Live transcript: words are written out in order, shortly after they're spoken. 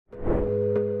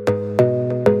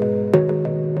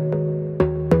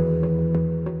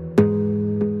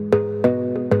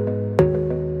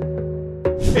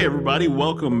everybody.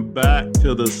 Welcome back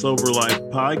to the Sober Life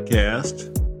Podcast.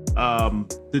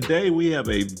 Today we have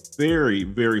a very,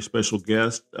 very special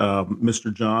guest,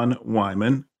 Mr. John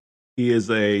Weiman. He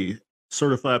is a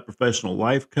certified professional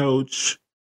life coach,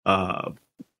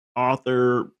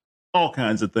 author, all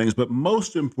kinds of things, but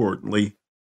most importantly,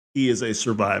 he is a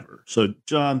survivor. So,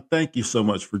 John, thank you so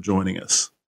much for joining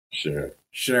us.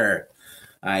 Sure.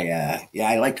 I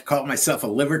like to call myself a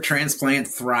liver transplant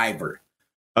thriver.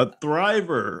 A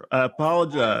thriver. I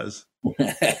apologize.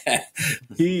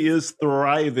 He is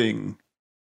thriving.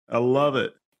 I love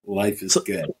it. Life is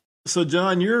good. So,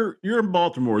 John, you're in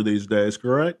Baltimore these days,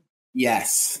 correct?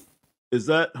 Yes. Is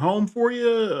that home for you?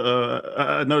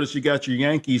 I noticed you got your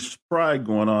Yankees pride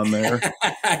going on there.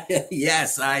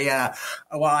 Yes. I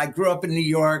grew up in New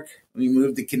York. We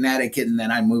moved to Connecticut, and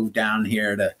then I moved down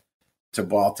here to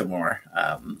Baltimore.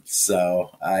 So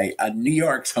New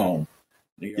York's home.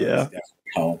 New York's definitely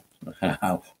home.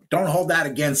 Don't hold that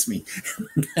against me.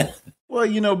 Well,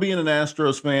 being an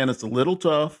Astros fan, it's a little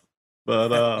tough,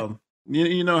 but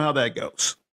you know how that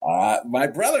goes. My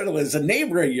brother was a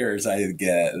neighbor of yours, I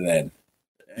get then.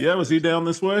 Yeah, was he down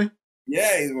this way?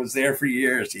 Yeah, he was there for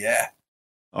years, yeah.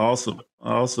 Awesome.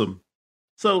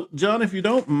 So, John, if you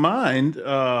don't mind,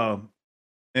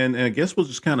 and I guess we'll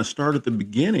just kind of start at the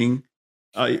beginning.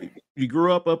 You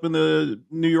grew up in the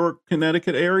New York,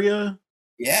 Connecticut area?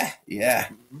 Yeah.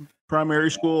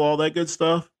 Primary school, all that good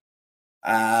stuff?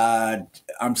 I'm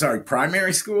sorry,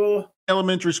 primary school?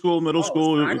 Elementary school, middle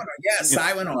school?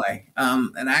 Siwanoy.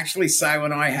 And actually,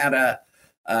 Siwanoy had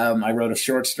I wrote a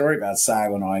short story about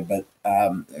Siwanoy, but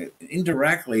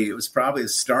indirectly, it was probably the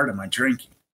start of my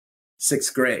drinking,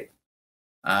 6th grade.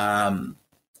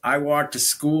 I walked to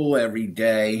school every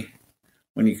day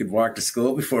when you could walk to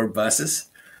school before buses.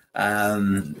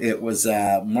 It was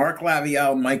Mark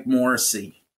Lavielle, Mike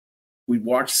Morrissey. We'd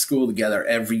walk to school together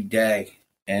every day.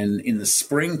 And in the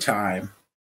springtime,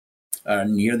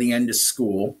 near the end of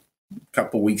school, a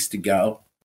couple weeks to go,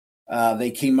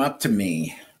 they came up to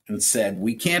me and said,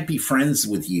 "We can't be friends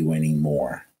with you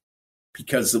anymore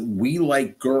because we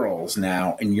like girls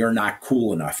now and you're not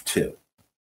cool enough to."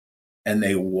 And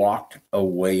they walked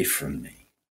away from me.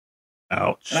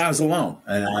 Ouch. And I was alone,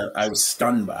 and I was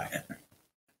stunned by it.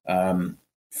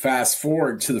 Fast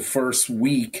forward to the first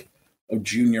week of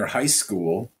junior high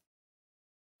school.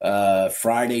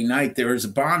 Friday night, there was a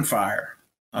bonfire.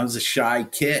 I was a shy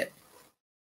kid.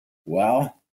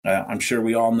 Well, I'm sure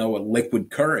we all know what liquid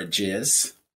courage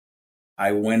is.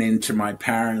 I went into my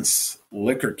parents'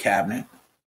 liquor cabinet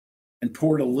and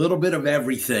poured a little bit of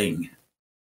everything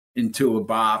into a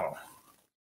bottle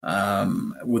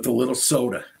with a little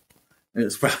soda. It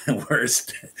was probably the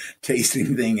worst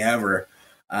tasting thing ever.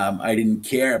 I didn't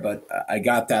care, but I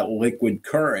got that liquid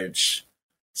courage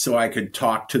so I could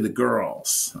talk to the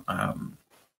girls. I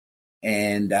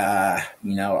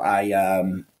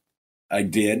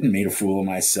did and made a fool of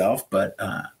myself, but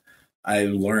I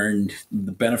learned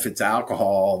the benefits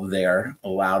alcohol there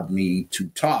allowed me to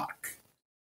talk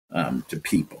to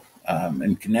people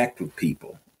and connect with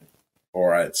people,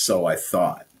 or so I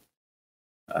thought.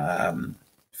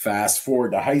 Fast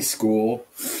forward to high school,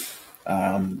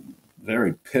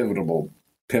 very pivotal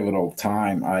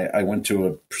time. I went to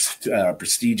a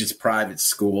prestigious private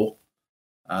school,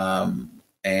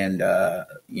 the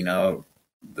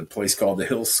place called the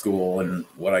Hill School. And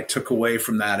what I took away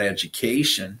from that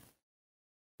education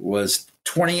was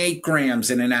 28 grams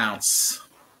in an ounce.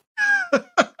 That's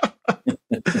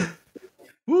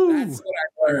what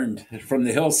I learned from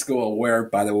the Hill School, where,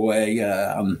 by the way,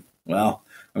 I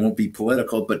won't be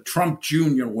political, but Trump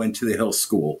Jr. went to the Hill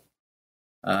School.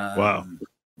 Wow.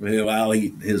 Well,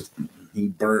 his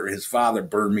father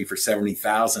burned me for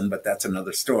 $70,000, but that's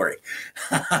another story.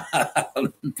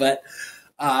 But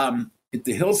at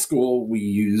the Hill School, we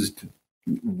used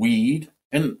weed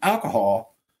and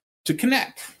alcohol to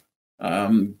connect,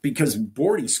 because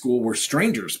boarding school were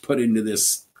strangers put into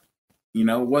this. It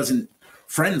wasn't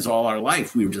friends all our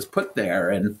life. We were just put there.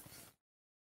 And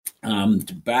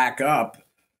to back up,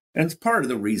 and it's part of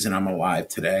the reason I'm alive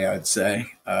today, I'd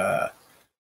say.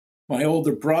 My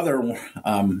older brother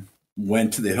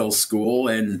went to the Hill School,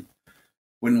 and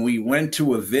when we went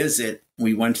to a visit,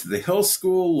 we went to the Hill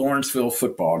School Lawrenceville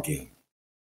football game.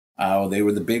 They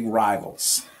were the big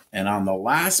rivals. And on the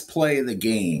last play of the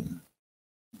game,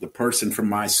 the person from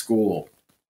my school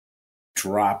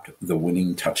dropped the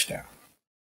winning touchdown.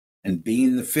 And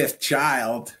being the fifth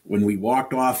child, when we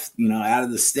walked off, out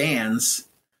of the stands,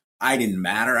 I didn't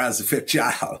matter. I was the fifth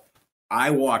child. I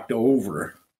walked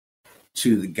over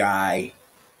to the guy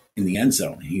in the end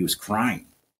zone. He was crying.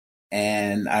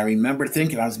 And I remember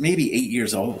thinking, I was maybe 8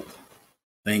 years old.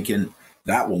 thinking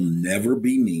that will never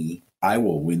be me. I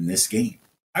will win this game.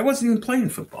 I wasn't even playing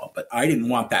football, but I didn't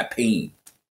want that pain.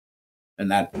 And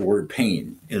that word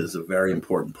pain is a very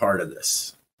important part of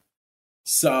this.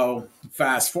 So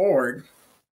fast forward,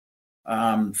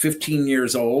 15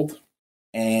 years old,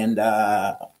 and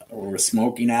we're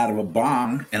smoking out of a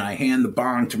bong, and I hand the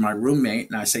bong to my roommate,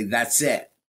 and I say, that's it.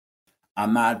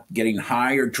 I'm not getting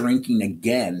high or drinking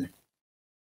again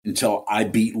until I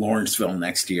beat Lawrenceville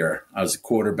next year. I was a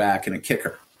quarterback and a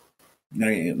kicker.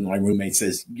 My roommate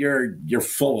says, you're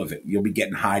full of it. You'll be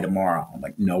getting high tomorrow. I'm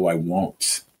like, no, I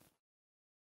won't.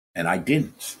 And I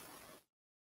didn't.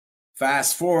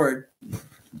 Fast forward,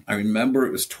 I remember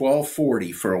it was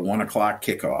 12:40 for a 1 o'clock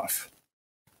kickoff.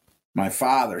 My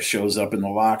father shows up in the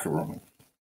locker room.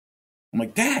 I'm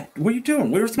like, Dad, what are you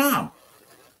doing? Where's Mom?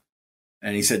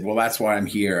 And he said, well, that's why I'm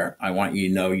here. I want you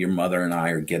to know your mother and I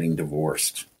are getting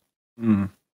divorced. Mm.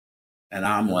 And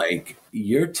I'm like,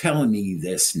 you're telling me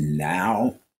this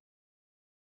now?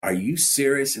 Are you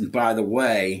serious? And by the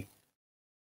way,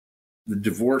 the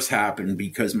divorce happened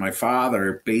because my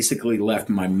father basically left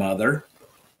my mother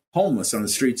homeless on the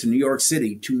streets of New York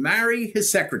City to marry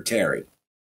his secretary.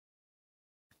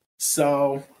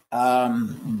 So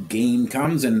game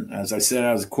comes, and as I said,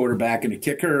 I was a quarterback and a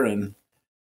kicker, and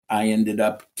I ended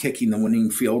up kicking the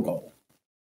winning field goal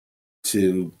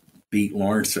to beat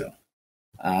Lawrenceville.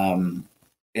 And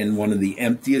one of the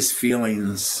emptiest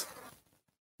feelings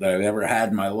that I've ever had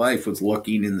in my life was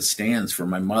looking in the stands for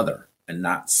my mother and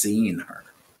not seeing her.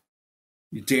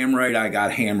 You're damn right I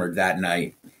got hammered that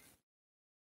night.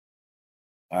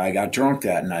 I got drunk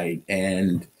that night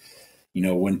and,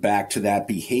 went back to that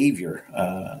behavior.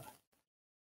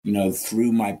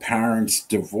 Through my parents'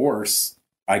 divorce,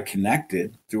 I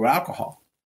connected through alcohol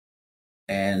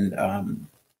and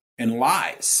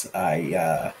lies.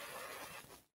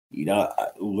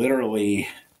 Literally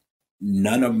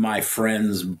none of my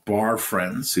friends, bar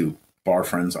friends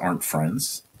aren't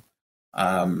friends,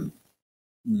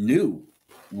 knew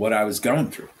what I was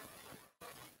going through.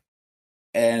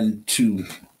 And to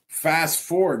fast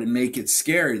forward and make it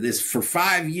scary, for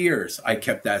 5 years, I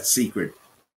kept that secret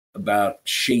about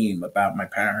shame about my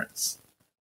parents.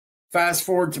 Fast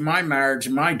forward to my marriage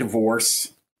and my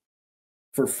divorce.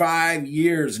 For 5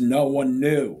 years, no one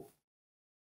knew.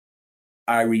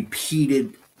 I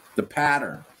repeated the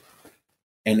pattern.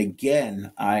 And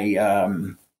again,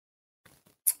 I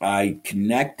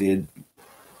connected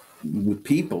with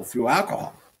people through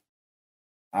alcohol.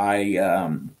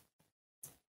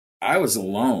 I was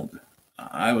alone.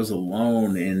 I was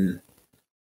alone in,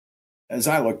 as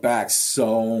I look back,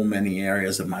 so many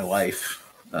areas of my life.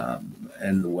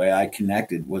 And the way I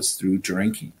connected was through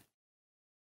drinking.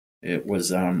 It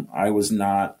was, I was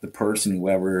not the person who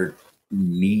ever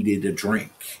needed a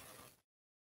drink.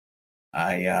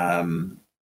 I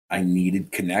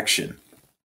needed connection.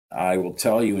 I will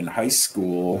tell you, in high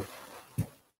school,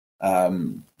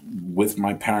 with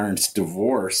my parents'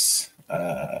 divorce,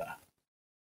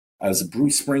 I was a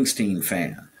Bruce Springsteen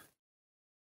fan.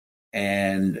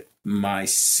 And my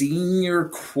senior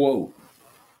quote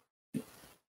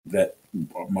that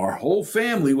our whole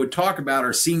family would talk about,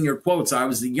 our senior quotes, I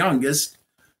was the youngest,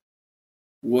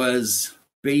 was,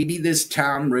 baby, this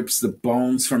town rips the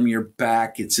bones from your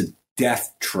back. It's a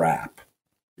death trap.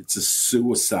 It's a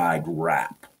suicide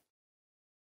rap.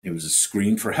 It was a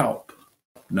scream for help.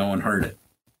 No one heard it.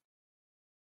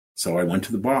 So I went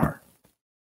to the bar.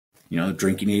 The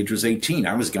drinking age was 18.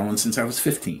 I was going since I was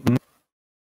 15.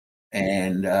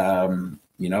 And,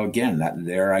 again,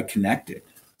 there I connected.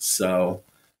 So,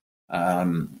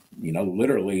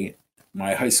 literally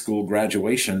my high school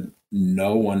graduation,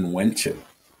 no one went to.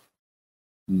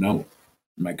 No.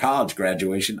 My college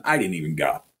graduation, I didn't even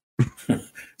go.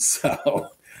 So,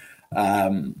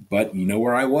 but you know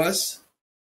where I was?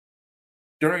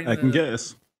 I can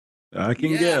guess.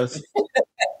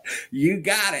 You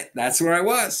got it. That's where I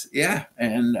was. Yeah.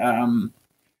 And,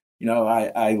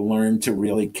 I learned to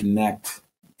really connect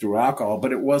through alcohol,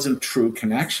 but it wasn't true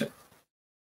connection.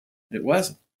 It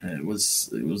wasn't. It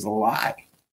was a lie.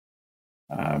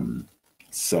 But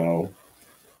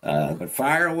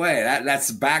fire away. That's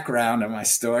the background of my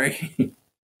story.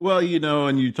 Well,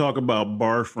 and you talk about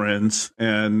bar friends,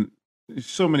 and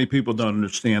so many people don't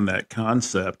understand that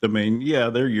concept. I mean, yeah,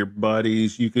 they're your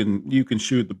buddies. You can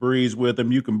shoot the breeze with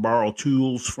them. You can borrow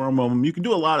tools from them. You can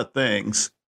do a lot of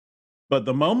things. But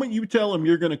the moment you tell them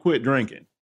you're going to quit drinking,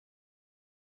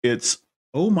 it's,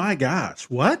 oh my gosh,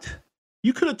 what?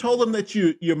 You could have told them that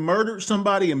you murdered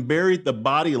somebody and buried the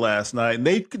body last night, and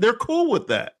they're cool with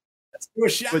that.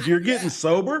 But you're getting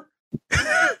sober.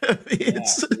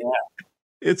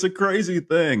 It's a crazy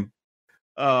thing.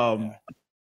 Um,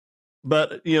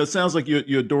 but it sounds like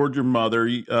you adored your mother.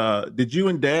 Did you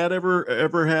and Dad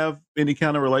ever have any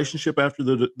kind of relationship after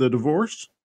the divorce?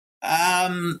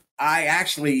 I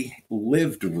actually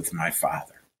lived with my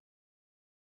father.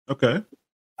 Okay.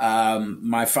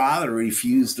 My father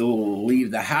refused to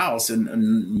leave the house,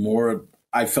 and more,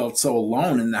 I felt so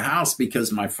alone in the house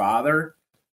because my father,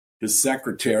 his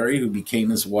secretary, who became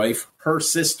his wife, her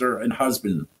sister and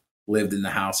husband lived in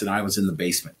the house, and I was in the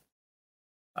basement.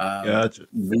 Gotcha.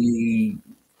 We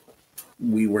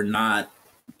were not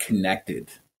connected.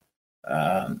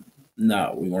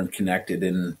 No, we weren't connected.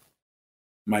 And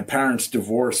my parents'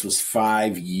 divorce was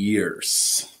 5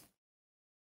 years.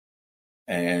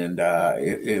 And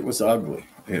it was ugly.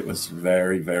 It was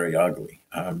very, very ugly.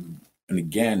 And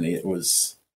again, it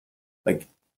was like,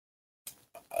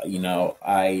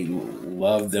 I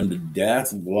loved them to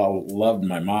death. Well, loved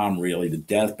my mom really to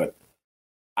death, but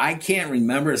I can't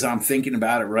remember, as I'm thinking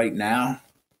about it right now,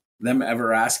 them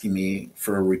ever asking me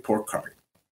for a report card.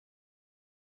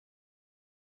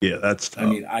 Yeah, that's tough. I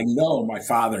mean, I know my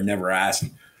father never asked,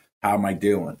 "How am I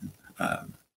doing?"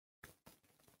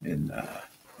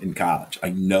 In college. I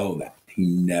know that he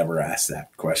never asked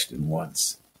that question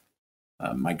once.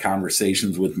 My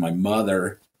conversations with my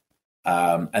mother,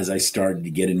 as I started to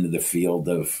get into the field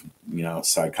of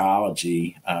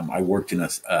psychology, I worked in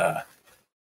a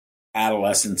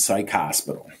adolescent psych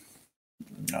hospital,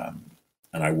 and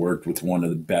I worked with one of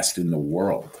the best in the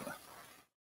world,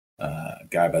 a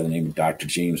guy by the name of Dr.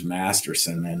 James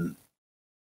Masterson. And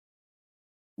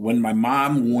when my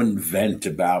mom wouldn't vent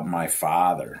about my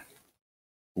father,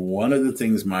 one of the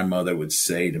things my mother would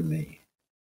say to me,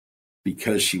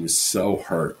 because she was so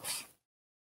hurt,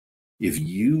 if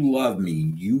you love me,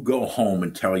 you go home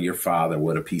and tell your father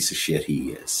what a piece of shit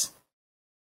he is.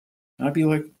 And I'd be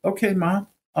like, okay, Mom,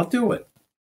 I'll do it.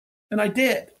 And I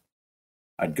did.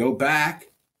 I'd go back.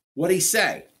 What'd he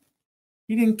say?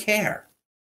 He didn't care.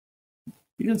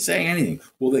 He didn't say anything.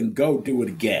 Well, then go do it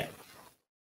again.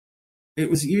 It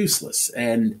was useless.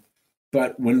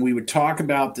 But when we would talk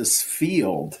about this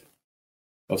field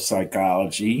of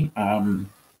psychology,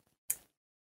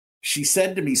 she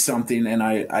said to me something, and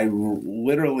I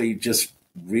literally just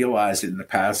realized it in the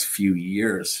past few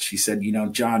years. She said,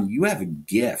 John, you have a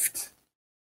gift.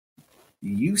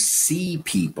 You see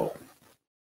people.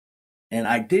 And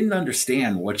I didn't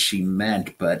understand what she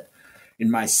meant, but in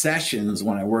my sessions,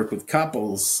 when I work with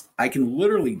couples, I can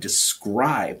literally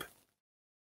describe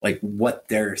like what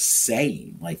they're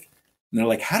saying. Like, and they're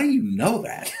like, how do you know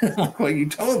that? Like, well, you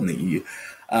told me.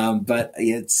 But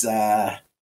it's, and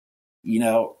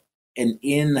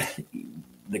in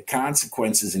the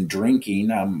consequences in drinking,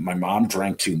 my mom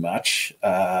drank too much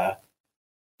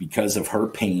because of her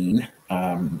pain.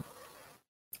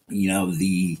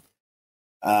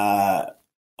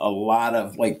 A lot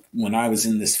of, like, when I was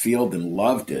in this field and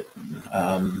loved it,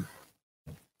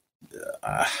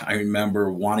 I remember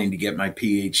wanting to get my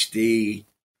PhD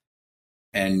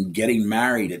and getting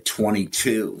married at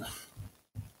 22.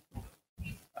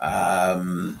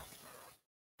 And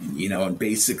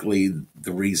basically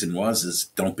the reason is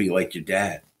don't be like your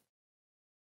dad.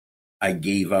 I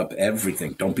gave up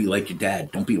everything. Don't be like your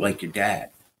dad. Don't be like your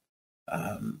dad.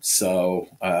 As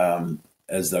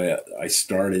I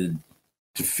started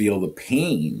to feel the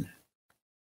pain,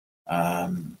 I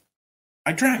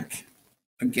drank.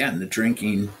 Again, the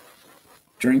drinking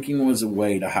was a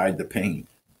way to hide the pain.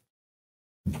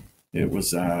 It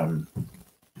was, I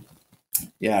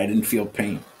didn't feel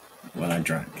pain when I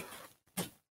drank.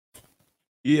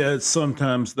 Yeah, it's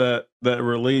sometimes that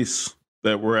release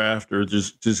that we're after,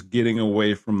 just getting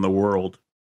away from the world.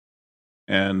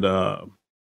 And,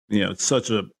 it's such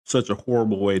a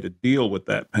horrible way to deal with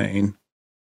that pain,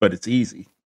 but it's easy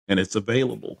and it's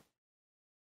available.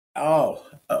 Oh,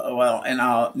 well,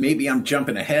 and maybe I'm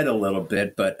jumping ahead a little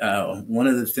bit, but one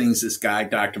of the things this guy,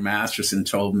 Dr. Masterson,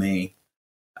 told me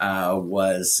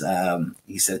was,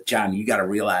 he said, John, you got to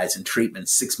realize in treatment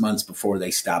 6 months before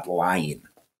they stop lying.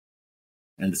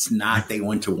 And it's not they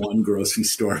went to one grocery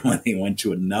store when they went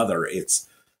to another. It's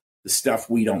the stuff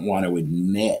we don't want to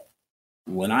admit.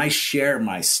 When I share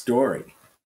my story,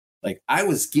 like, I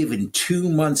was given 2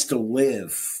 months to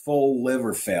live, full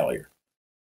liver failure.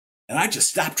 And I just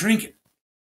stopped drinking.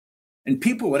 And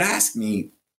people would ask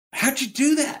me, how'd you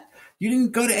do that? You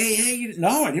didn't go to AA?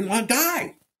 No, I didn't want to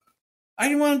die. I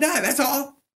didn't want to die. That's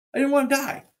all. I didn't want to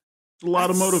die. It's a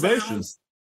lot of motivation.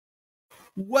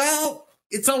 Well,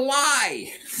 it's a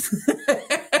lie.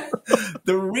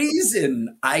 The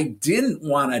reason I didn't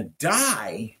want to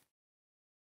die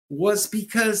was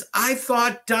because I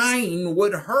thought dying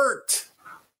would hurt.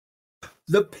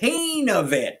 The pain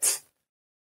of it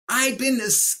I've been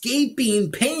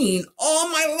escaping pain all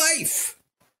my life.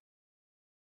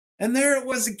 And there it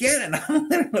was again. And I'm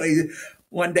literally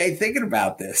one day thinking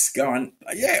about this, going,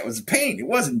 yeah, it was a pain. It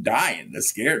wasn't dying that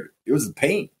scared me. It was the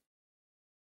pain.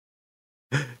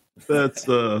 That's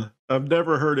I've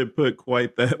never heard it put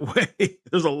quite that way.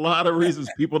 There's a lot of reasons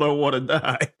people don't want to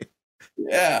die.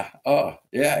 Yeah. Oh,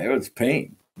 yeah, it was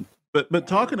pain. But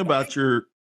talking about your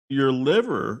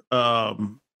liver,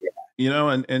 and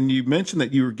you mentioned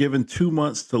that you were given 2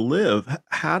 months to live.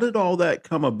 How did all that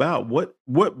come about?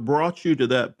 What brought you to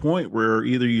that point where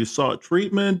either you sought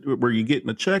treatment, were you getting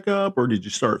a checkup, or did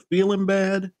you start feeling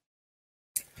bad?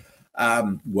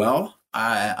 Well,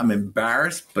 I'm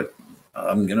embarrassed, but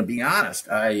I'm going to be honest.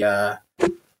 My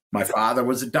father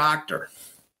was a doctor.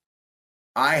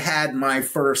 I had my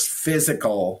first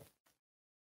physical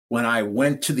when I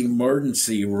went to the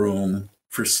emergency room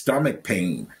for stomach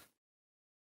pain.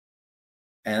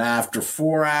 And after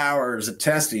 4 hours of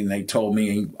testing, they told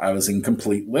me I was in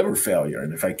complete liver failure.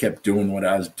 And if I kept doing what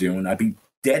I was doing, I'd be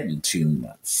dead in 2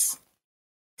 months.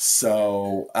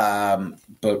 So,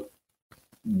 but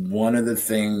one of the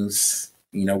things,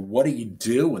 what do you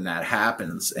do when that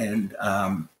happens? And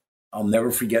I'll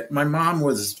never forget, my mom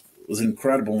was an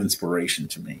incredible inspiration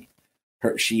to me.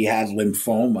 She had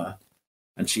lymphoma,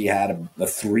 and she had a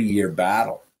 3-year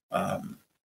battle.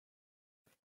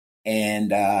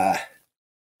 And I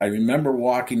remember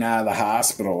walking out of the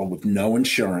hospital with no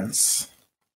insurance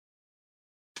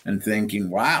and thinking,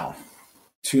 wow,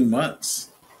 2 months,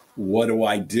 what do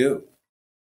I do?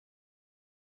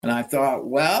 And I thought,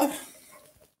 well,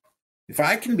 if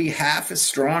I can be half as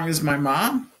strong as my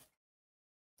mom,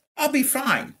 I'll be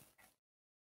fine.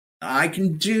 I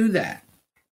can do that.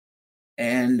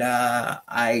 And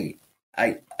I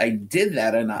did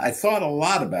that, and I thought a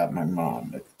lot about my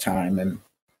mom at the time. And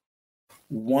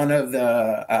one of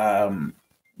the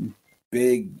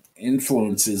big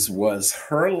influences was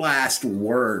her last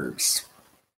words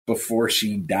before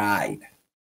she died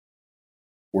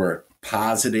were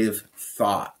positive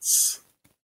thoughts.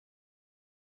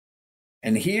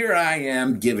 And here I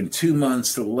am given 2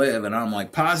 months to live, and I'm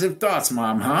like, positive thoughts,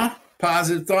 Mom, huh?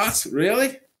 Positive thoughts?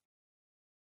 Really?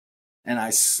 And I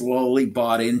slowly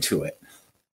bought into it.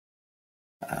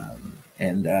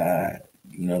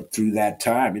 Through that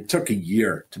time, it took a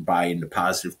year to buy into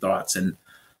positive thoughts. And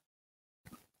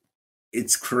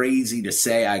it's crazy to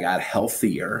say I got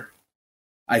healthier.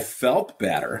 I felt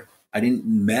better. I didn't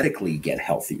medically get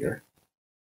healthier.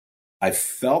 I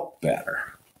felt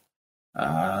better.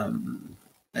 And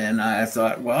I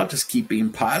thought, well, I'll just keep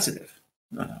being positive.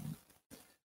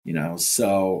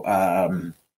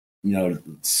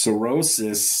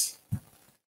 Cirrhosis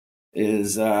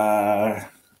is, Eli,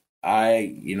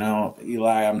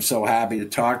 I'm so happy to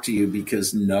talk to you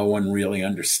because no one really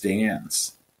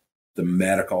understands the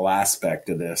medical aspect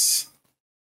of this.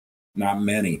 Not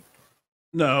many.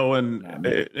 No, and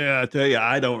I tell you,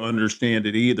 I don't understand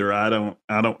it either. I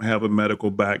don't have a medical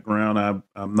background.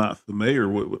 I'm not familiar.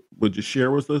 Would you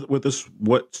share with us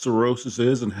what cirrhosis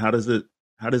is and how does it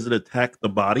attack the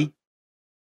body?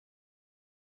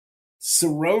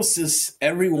 Cirrhosis,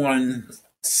 everyone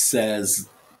says,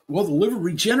 well, the liver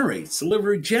regenerates. The liver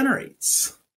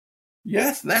regenerates.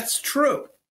 Yes, that's true.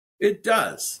 It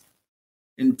does.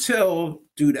 Until,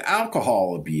 due to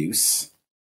alcohol abuse,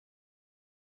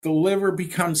 the liver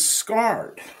becomes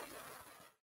scarred.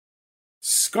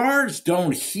 Scars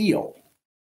don't heal.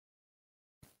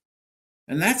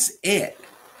 And that's it.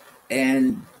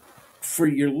 And for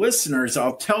your listeners,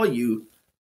 I can tell you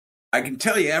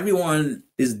everyone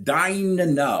is dying to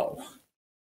know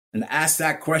and ask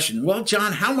that question. Well,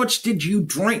 John, how much did you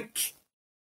drink?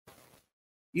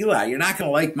 Eli, you're not going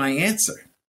to like my answer.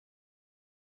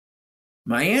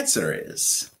 My answer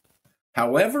is,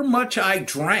 however much I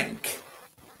drank,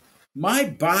 my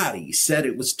body said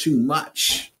it was too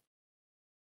much.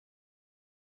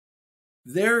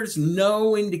 There's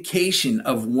no indication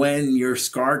of when your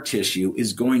scar tissue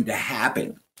is going to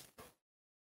happen.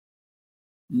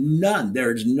 None.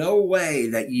 There's no way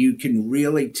that you can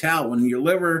really tell when your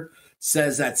liver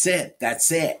says that's it.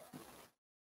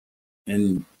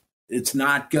 And it's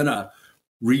not going to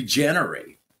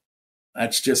regenerate.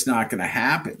 That's just not going to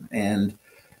happen. And,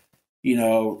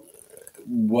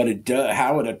 what it does,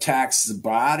 how it attacks the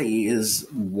body is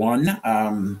one,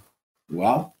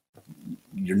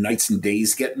 your nights and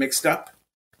days get mixed up.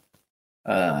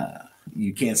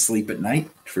 You can't sleep at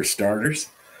night, for starters.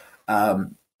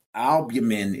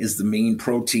 Albumin is the main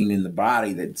protein in the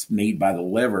body that's made by the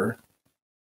liver.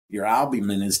 Your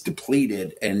albumin is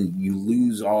depleted and you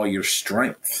lose all your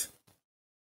strength.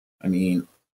 I mean,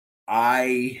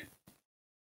 I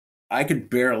I could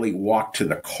barely walk to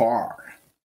the car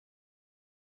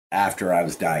after I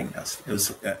was diagnosed.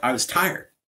 I was tired.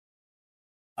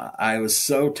 I was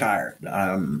so tired.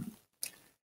 The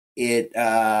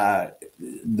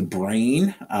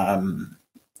brain,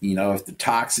 if the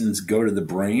toxins go to the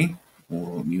brain,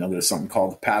 well, there's something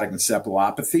called hepatic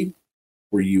encephalopathy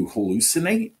where you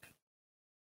hallucinate.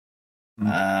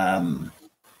 Mm.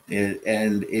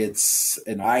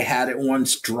 And I had it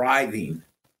once driving,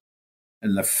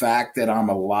 and the fact that I'm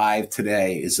alive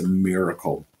today is a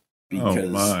miracle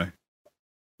because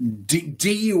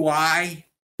DUI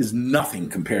is nothing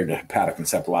compared to hepatic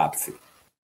encephalopathy.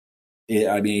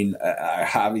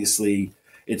 Obviously,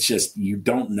 it's just you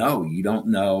don't know. You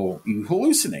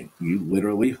hallucinate. You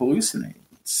literally hallucinate.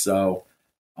 So,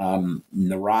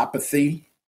 neuropathy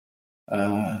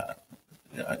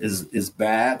is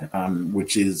bad,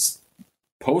 which is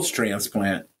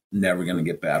post-transplant never going to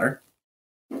get better.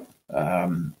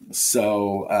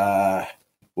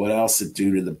 What else it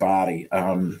do to the body?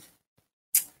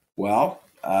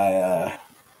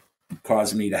 It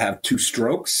caused me to have 2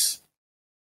 strokes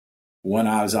when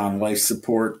I was on life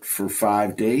support for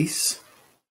 5 days.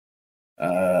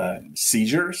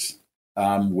 Seizures,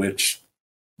 which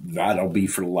that'll be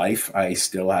for life. I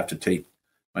still have to take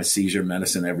my seizure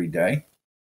medicine every day.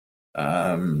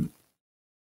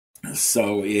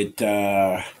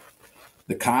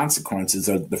 The consequences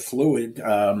of the fluid,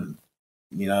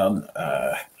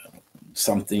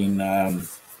 something I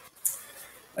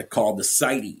call the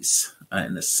ascites,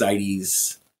 and the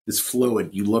ascites is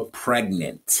fluid. You look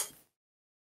pregnant,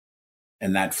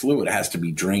 and that fluid has to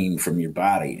be drained from your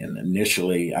body. And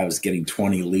initially, I was getting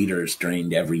 20 liters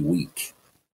drained every week.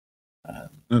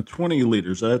 20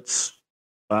 liters, that's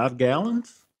 5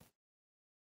 gallons?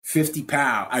 50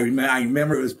 pounds. I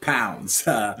remember it was pounds.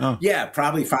 Yeah,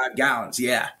 probably 5 gallons.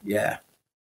 Yeah.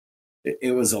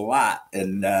 It was a lot.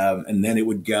 And then it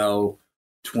would go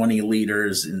 20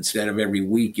 liters instead of every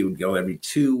week. It would go every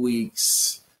 2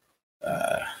 weeks,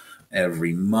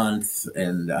 every month.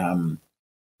 And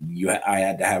I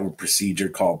had to have a procedure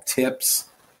called TIPS,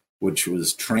 which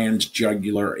was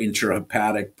transjugular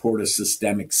intrahepatic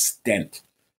portosystemic stent.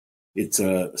 It's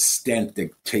a stent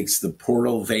that takes the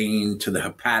portal vein to the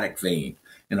hepatic vein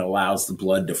and allows the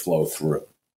blood to flow through.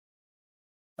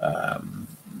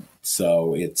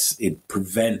 So it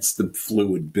prevents the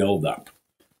fluid buildup.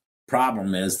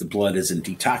 Problem is the blood isn't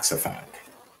detoxified.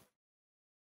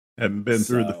 Haven't been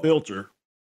through the filter.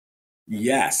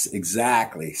 Yes,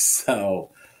 exactly.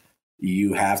 So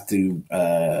you have to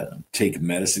take a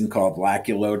medicine called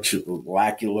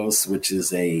lactulose, which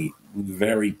is a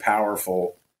very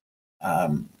powerful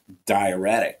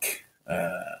diuretic,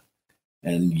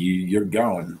 and you're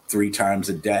going 3 times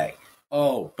a day.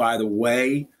 Oh, by the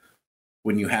way,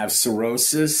 when you have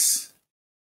cirrhosis,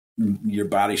 your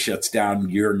body shuts down.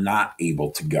 You're not able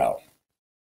to go.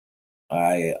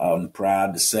 I am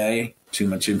proud to say, too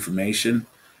much information.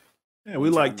 Yeah, we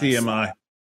like TMI.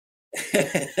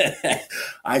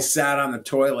 I sat on the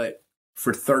toilet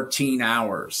for 13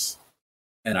 hours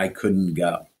and I couldn't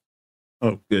go.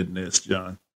 Oh, goodness,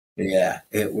 John. Yeah,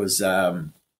 it was,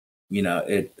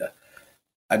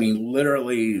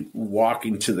 literally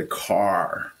walking to the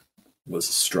car was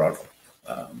a struggle.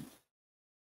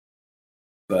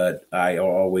 But I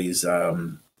always,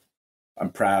 I'm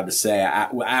proud to say,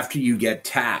 after you get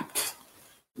tapped,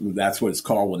 that's what it's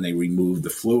called when they remove the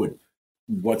fluid.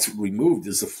 What's removed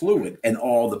is the fluid and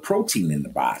all the protein in the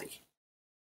body.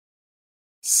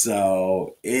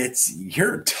 So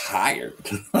you're tired.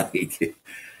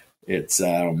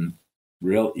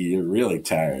 You're really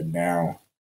tired. Now,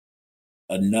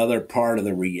 another part of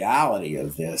the reality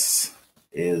of this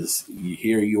is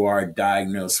here you are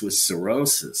diagnosed with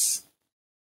cirrhosis.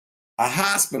 A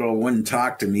hospital wouldn't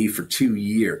talk to me for 2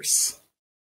 years.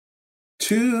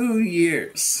 2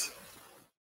 years.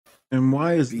 And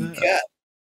why is that?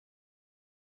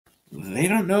 They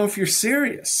don't know if you're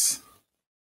serious.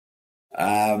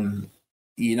 I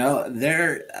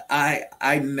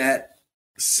met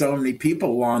so many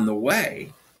people along the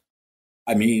way.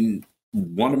 I mean,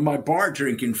 one of my bar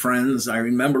drinking friends, I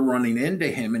remember running into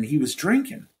him and he was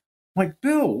drinking. I'm like,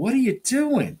 Bill, what are you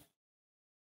doing?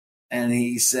 And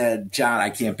he said, John, I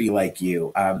can't be like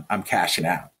you. I'm cashing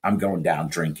out. I'm going down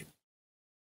drinking.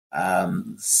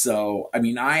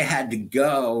 I had to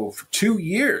go for 2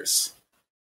 years.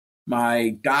 My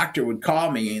doctor would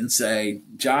call me and say,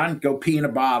 John, go pee in a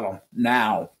bottle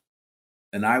now.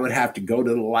 And I would have to go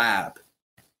to the lab.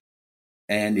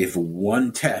 And if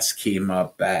one test came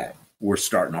up bad, we're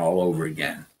starting all over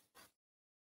again.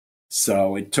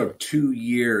 So it took 2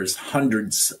 years,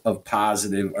 hundreds of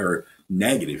positive or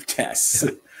negative tests.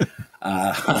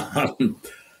 uh,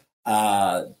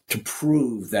 to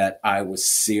prove that I was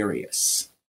serious.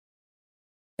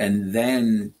 And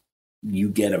then you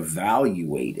get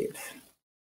evaluated.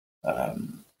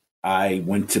 I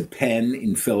went to Penn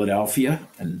in Philadelphia,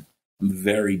 and I'm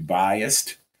very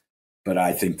biased, but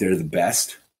I think they're the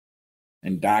best.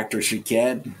 And Dr.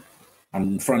 Shaked, I'm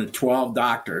in front of 12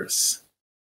 doctors,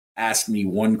 asked me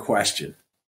one question.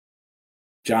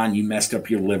 John, you messed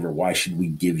up your liver. Why should we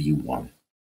give you one?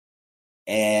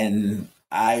 And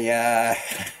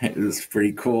it was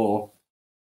pretty cool.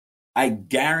 I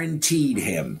guaranteed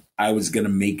him I was going to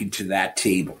make it to that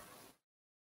table.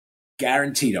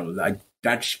 Guaranteed.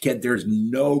 Dr. Shaked, there's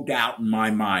no doubt in my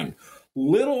mind.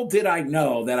 Little did I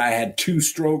know that I had 2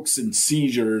 strokes and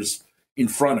seizures in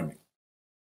front of me.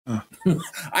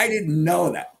 I didn't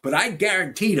know that, but I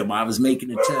guaranteed him I was making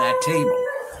it to that table.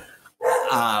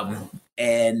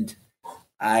 And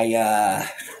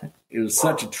it was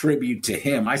such a tribute to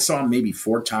him. I saw him maybe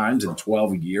 4 times in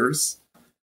 12 years.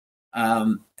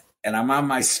 And I'm on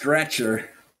my stretcher.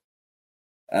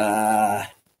 And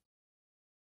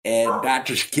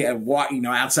Dr. Shaked,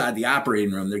 outside the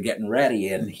operating room, they're getting ready,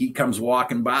 and he comes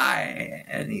walking by,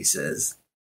 and he says,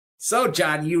 "So,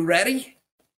 John, you ready?"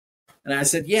 And I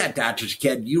said, "Yeah, Dr.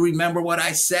 Shaked, you remember what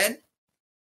I said?"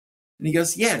 And he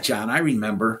goes, "Yeah, John, I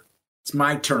remember. It's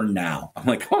my turn now." I'm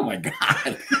like, oh, my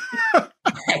God.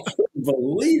 I couldn't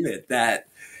believe it that,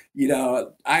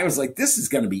 I was like, this is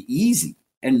going to be easy.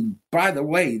 And by the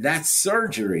way, that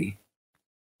surgery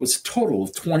was a total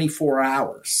of 24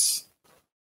 hours.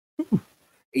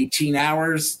 18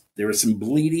 hours, there was some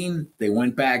bleeding. They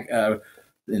went back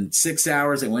in 6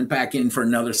 hours. They went back in for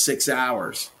another 6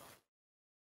 hours.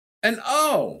 And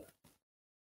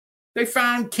they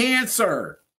found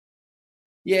cancer.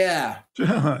 Yeah.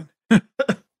 John,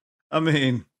 I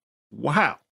mean,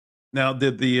 wow. Now,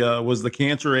 was the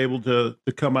cancer able to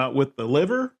come out with the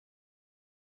liver?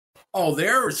 Oh,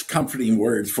 there's comforting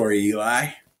words for you, Eli.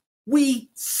 We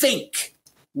think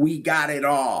we got it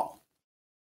all.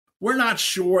 We're not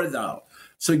sure, though.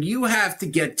 So you have to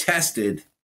get tested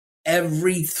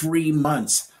every 3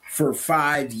 months for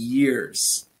 5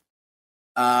 years.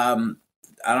 I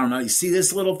don't know. You see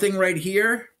this little thing right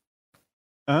here?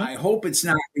 I hope it's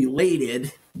not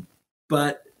related,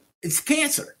 but it's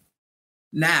cancer.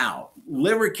 Now,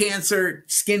 liver cancer,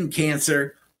 skin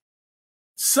cancer,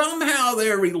 somehow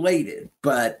they're related,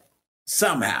 but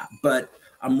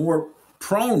I'm more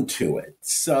prone to it.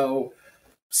 So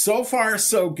far,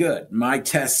 so good. My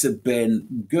tests have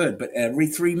been good, but every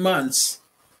 3 months,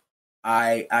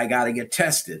 I got to get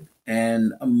tested.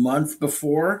 And a month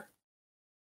before,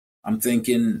 I'm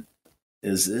thinking,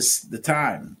 is this the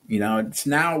time? It's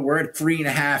now we're at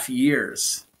 3.5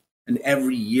 years. And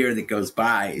every year that goes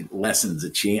by, it lessens the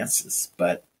chances.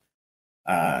 But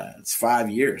it's 5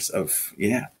 years of,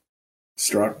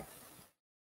 struggle.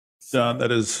 John,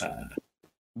 that is,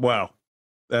 wow.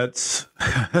 That's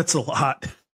a lot.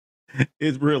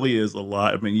 It really is a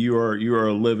lot. I mean, you are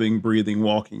a living, breathing,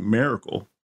 walking miracle.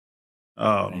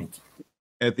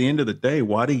 At the end of the day,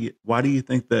 why do you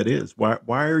think that is? Why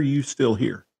are you still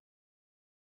here?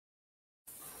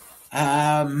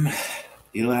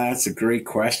 That's a great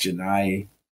question. I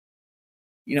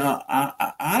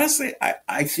honestly,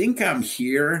 I think I'm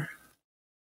here.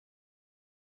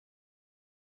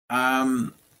 I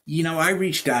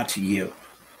reached out to you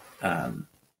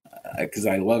because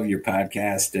I love your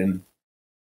podcast, and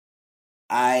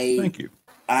thank you.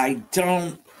 I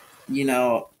don't,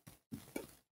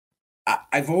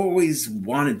 I've always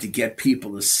wanted to get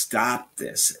people to stop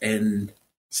this and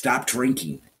stop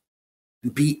drinking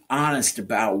and be honest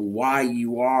about why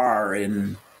you are.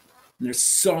 And there's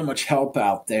so much help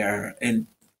out there. And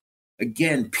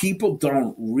again, people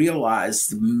don't realize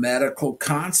the medical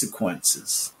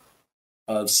consequences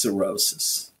of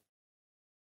cirrhosis.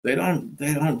 They don't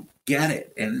get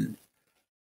it. And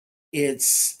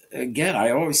it's, again,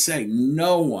 I always say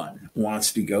no one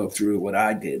wants to go through what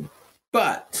I did.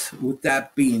 But with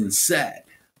that being said,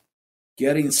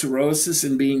 getting cirrhosis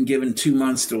and being given 2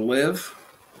 months to live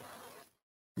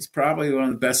is probably one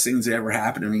of the best things that ever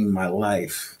happened to me in my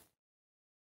life,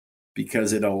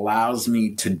 because it allows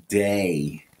me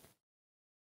today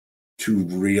to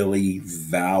really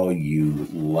value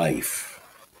life.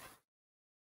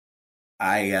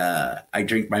 I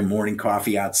drink my morning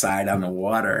coffee outside on the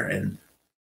water, and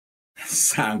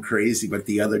sound crazy, but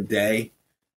the other day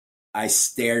I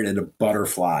stared at a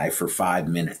butterfly for 5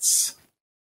 minutes.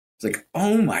 It's like,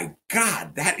 oh my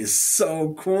God, that is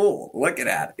so cool. Look at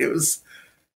that. It was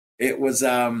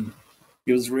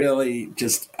really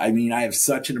just, I have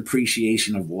such an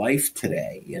appreciation of life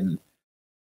today. And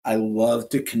I love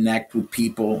to connect with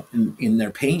people in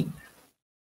their pain.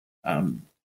 Um,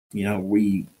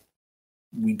 we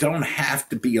don't have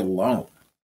to be alone.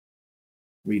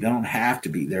 We don't have to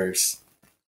be. There's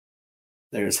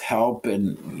help,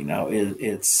 and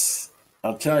it's.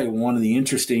 I'll tell you, one of the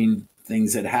interesting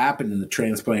things that happened in the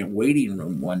transplant waiting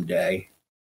room one day.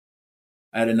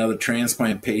 I had another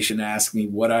transplant patient ask me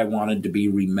what I wanted to be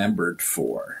remembered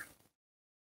for,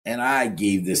 and I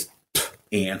gave this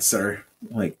answer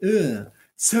like, ugh,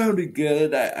 sounded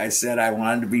good. I said I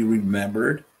wanted to be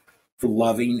remembered for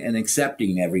loving and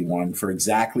accepting everyone for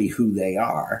exactly who they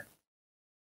are,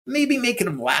 maybe making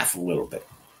them laugh a little bit.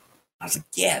 I was like,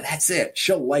 yeah, that's it.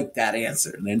 She'll like that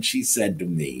answer. And then she said to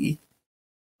me,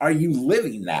 are you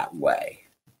living that way?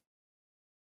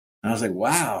 And I was like,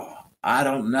 wow, I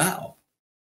don't know.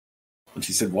 And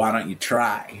she said, why don't you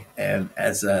try? And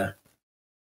as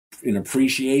in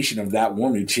appreciation of that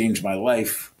woman who changed my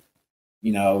life,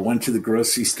 went to the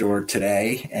grocery store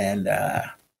today, and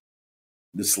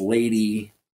this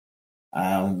lady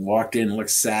walked in,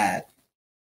 looked sad,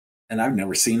 and I've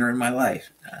never seen her in my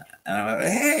life. And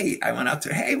I went up to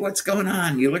her, hey, what's going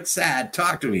on? You look sad.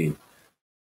 Talk to me.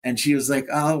 And she was like,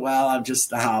 oh, well, I'm just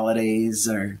the holidays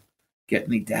are getting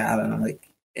me down. And I'm like,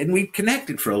 and we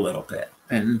connected for a little bit.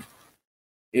 And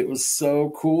it was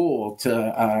so cool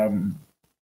to,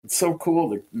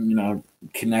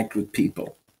 connect with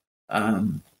people.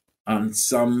 On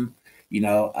some,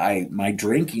 my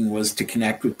drinking was to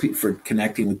connect with for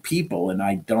connecting with people. And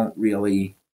I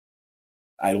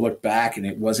look back and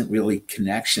it wasn't really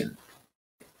connection.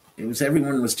 It was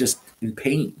everyone was just in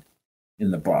pain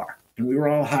in the bar, and we were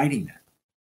all hiding it.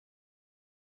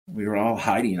 We were all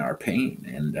hiding our pain.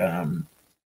 And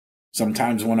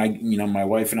sometimes when my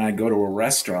wife and I go to a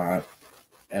restaurant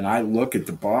and I look at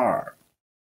the bar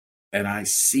and I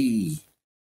see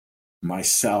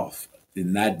myself,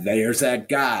 and there's that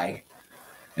guy,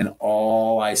 and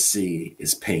all I see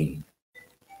is pain.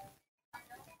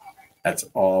 That's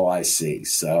all I see.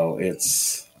 So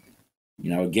it's,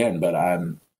 again, but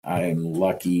I'm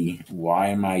lucky. Why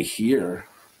am I here?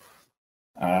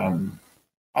 I'll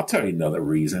tell you another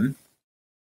reason.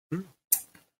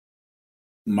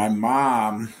 My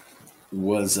mom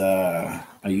was, I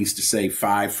used to say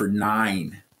 5 for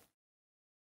 9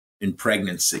 in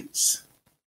pregnancies,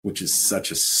 which is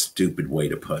such a stupid way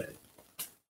to put it.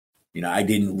 I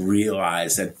didn't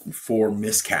realize that 4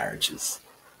 miscarriages.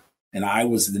 And I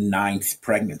was the 9th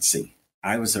pregnancy.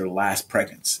 I was her last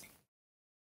pregnancy.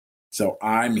 So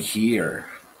I'm here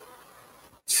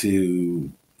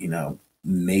to,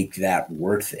 make that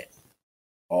worth it.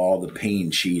 All the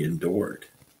pain she endured.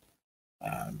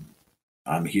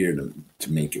 I'm here to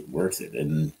make it worth it.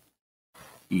 And,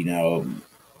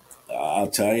 I'll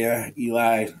tell you,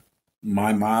 Eli,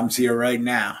 my mom's here right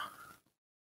now.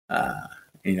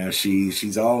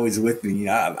 She's always with me,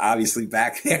 obviously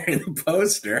back there in the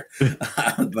poster,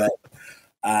 but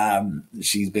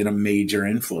she's been a major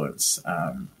influence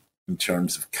in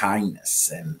terms of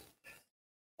kindness. And,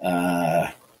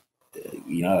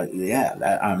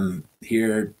 I'm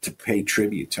here to pay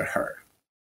tribute to her.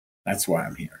 That's why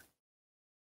I'm here.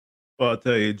 Well, I'll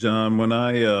tell you, John, when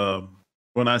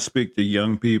I speak to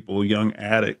young people, young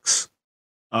addicts,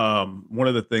 one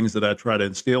of the things that I try to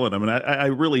instill in them, and I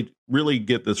really, really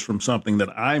get this from something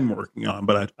that I'm working on,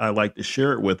 but I like to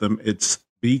share it with them. It's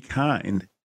be kind,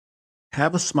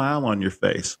 have a smile on your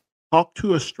face, talk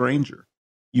to a stranger.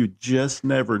 You just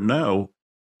never know.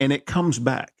 And it comes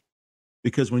back,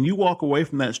 because when you walk away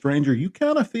from that stranger, you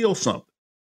kind of feel something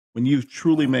when you've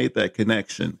truly made that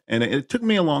connection. And it took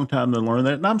me a long time to learn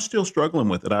that, and I'm still struggling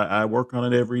with it. I work on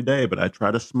it every day, but I try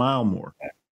to smile more.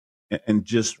 And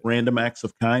just random acts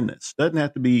of kindness. Doesn't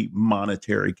have to be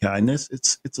monetary kindness.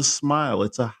 It's a smile.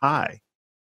 It's a hi.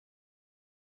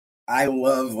 I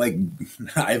love,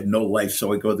 I have no life,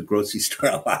 so I go to the grocery store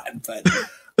a lot, but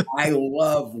I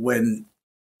love when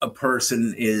a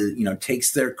person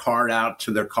takes their card out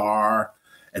to their car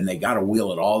and they got to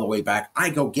wheel it all the way back. I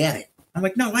go get it. I'm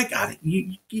like, no, I got it.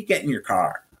 You get in your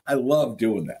car. I love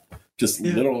doing that. Just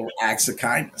little acts of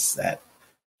kindness that,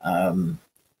 and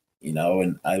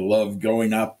I love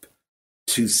going up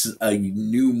to a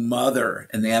new mother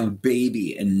and they have a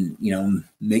baby and,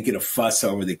 making a fuss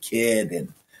over the kid.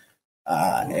 And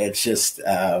it's just,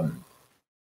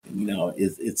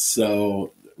 it's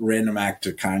so random act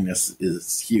of kindness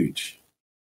is huge.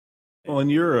 Well,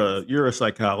 and you're a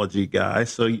psychology guy,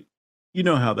 so you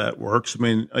know how that works. I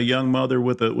mean, a young mother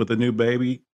with a new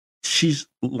baby, she's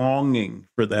longing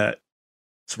for that,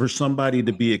 for somebody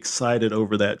to be excited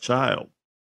over that child.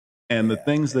 And the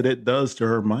things that it does to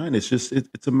her mind, it's just,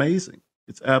 it's amazing.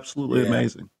 It's absolutely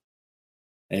amazing.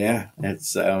 Yeah,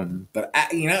 it's but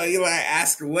you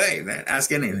ask away, man.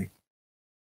 Ask anything.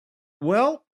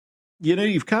 Well,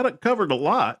 you've kind of covered a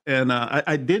lot, and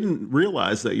I didn't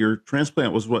realize that your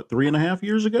transplant was what 3.5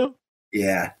 years ago.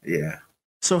 Yeah, yeah.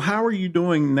 So how are you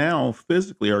doing now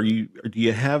physically? Do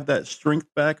you have that strength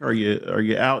back? Are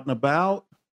you out and about?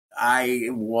 I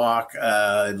walk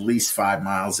at least 5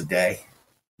 miles a day.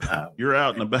 You're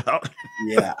out and about.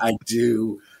 Yeah, I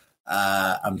do.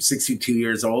 I'm 62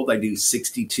 years old. I do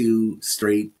 62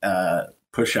 straight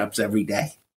push-ups every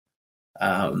day.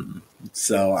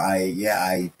 So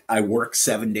I work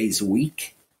 7 days a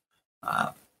week.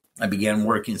 I began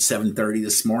working at 7:30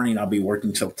 this morning. I'll be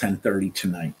working till 10:30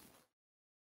 tonight.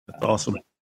 That's awesome.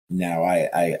 Now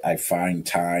I find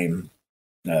time,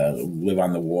 live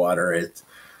on the water,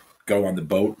 go on the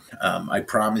boat. I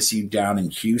promise you, down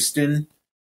in Houston,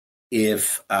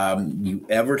 if you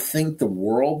ever think the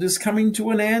world is coming to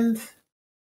an end,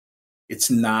 it's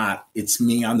not. It's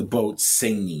me on the boat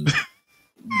singing.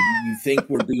 You think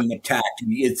we're being attacked?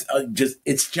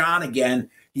 It's John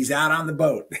again. He's out on the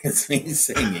boat. It's me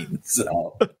singing.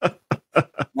 So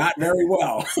not very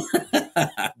well.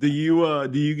 Do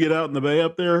you get out in the bay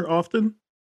up there often?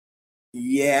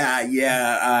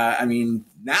 Yeah. I mean,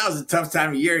 now's a tough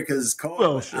time of year because it's cold.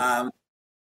 Well, sure.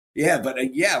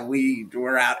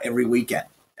 We're out every weekend.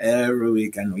 Every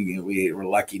weekend we're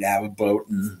lucky to have a boat,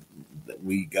 and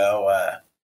we go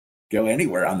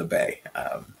anywhere on the bay.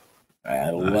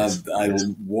 Nice.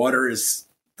 Water is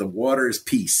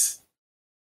peace.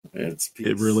 It's peace.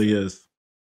 It really is.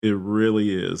 It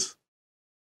really is.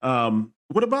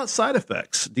 What about side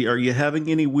effects? Are you having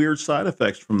any weird side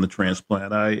effects from the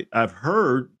transplant? I've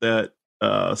heard that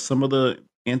some of the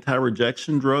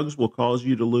anti-rejection drugs will cause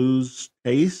you to lose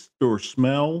taste or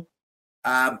smell.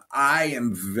 I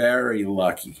am very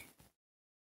lucky.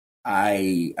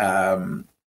 I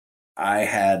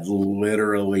had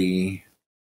literally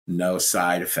no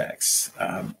side effects.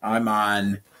 I'm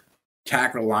on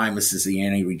tacrolimus, is the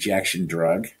anti-rejection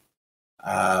drug,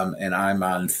 and I'm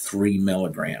on 3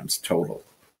 milligrams total.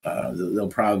 They'll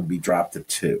probably be dropped to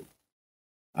 2.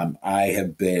 I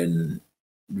have been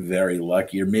very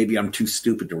lucky, or maybe I'm too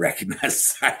stupid to recognize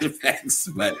side effects,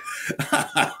 but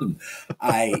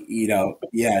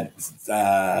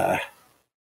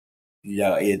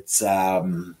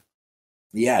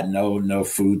no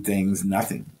food things,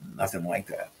 nothing like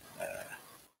that.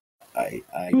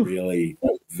 I really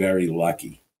very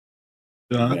lucky.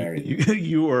 John, Very.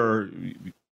 you are.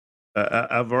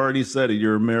 I've already said it.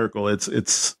 You're a miracle.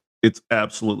 It's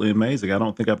absolutely amazing. I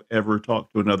don't think I've ever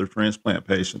talked to another transplant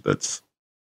patient that's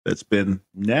been,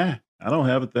 nah, I don't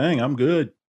have a thing. I'm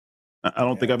good. I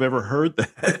don't think I've ever heard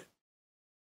that.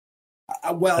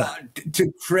 Well,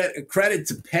 to credit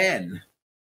to Penn,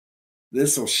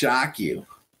 this will shock you.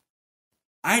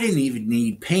 I didn't even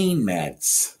need pain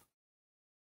meds.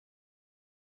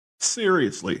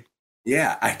 Seriously.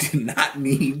 Yeah, I did not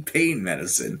need pain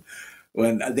medicine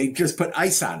when they just put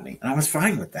ice on me, and I was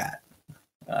fine with that.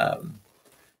 I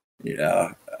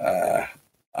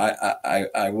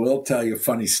will tell you a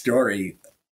funny story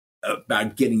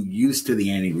about getting used to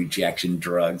the anti-rejection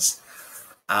drugs.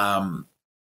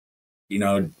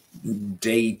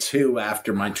 Day 2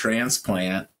 after my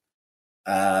transplant,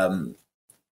 I'm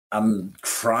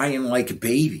crying like a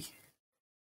baby.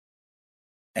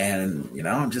 And,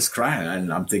 I'm just crying.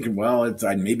 And I'm thinking, well,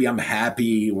 maybe I'm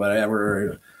happy,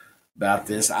 whatever, about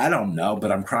this. I don't know,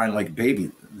 but I'm crying like a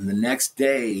baby. And the next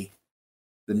day,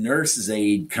 the nurse's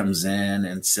aide comes in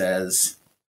and says,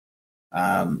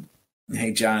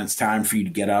 hey, John, it's time for you to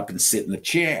get up and sit in the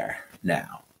chair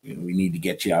now. We need to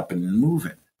get you up and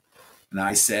moving. And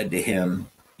I said to him,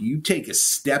 you take a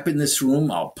step in this room,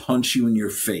 I'll punch you in your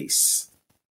face.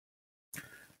 And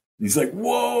he's like,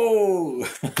 whoa.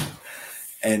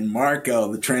 And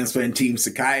Marco, the transplant team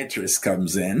psychiatrist,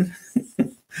 comes in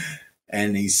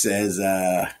and he says,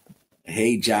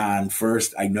 hey, John,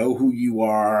 first, I know who you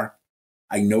are.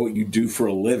 I know what you do for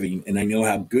a living, and I know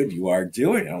how good you are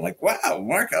doing it. I'm like, wow,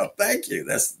 Marco, thank you.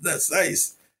 That's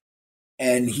nice.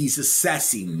 And he's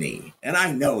assessing me, and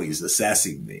I know he's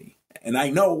assessing me. And I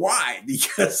know why,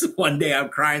 because one day I'm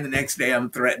crying, the next day I'm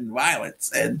threatening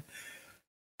violence. And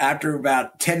after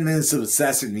about 10 minutes of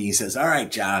assessing me, he says, all right,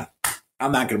 John,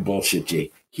 I'm not going to bullshit you.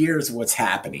 Here's what's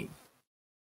happening.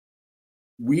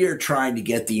 We are trying to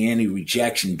get the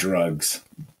anti-rejection drugs,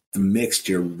 the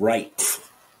mixture, right.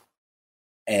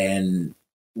 And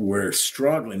we're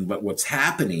struggling. But what's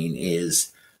happening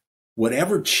is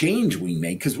whatever change we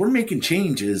make, because we're making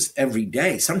changes every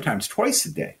day, sometimes twice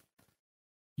a day,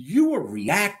 you are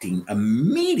reacting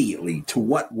immediately to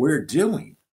what we're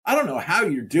doing. I don't know how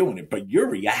you're doing it, but you're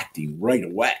reacting right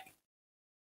away.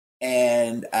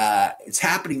 And it's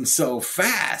happening so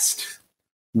fast.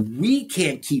 We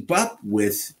can't keep up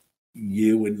with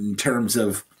you in terms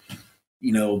of,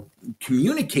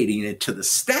 communicating it to the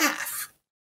staff.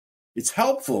 It's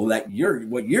helpful that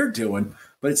what you're doing,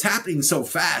 but it's happening so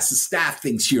fast. The staff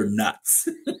thinks you're nuts.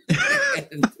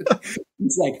 And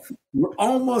it's like, we're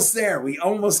almost there. We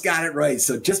almost got it right.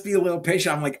 So just be a little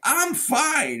patient. I'm like, I'm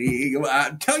fine.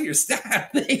 Tell your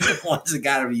staff they're the ones that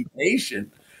got to be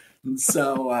patient. And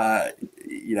so,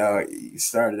 he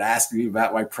started asking me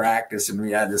about my practice, and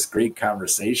we had this great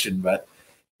conversation. But,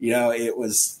 it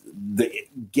was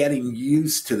getting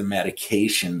used to the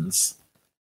medications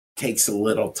takes a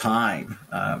little time.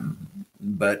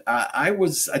 But I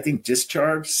was, I think,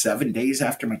 discharged 7 days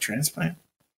after my transplant.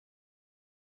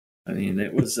 I mean,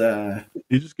 it was...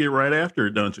 you just get right after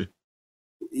it, don't you?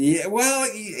 Yeah, well,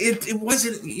 it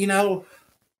wasn't,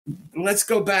 let's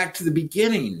go back to the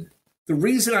beginning. The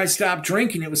reason I stopped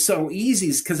drinking, it was so easy,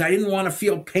 is because I didn't want to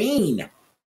feel pain.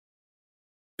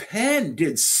 Penn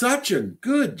did such a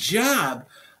good job.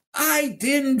 I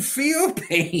didn't feel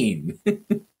pain.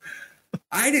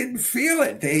 I didn't feel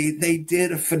it. They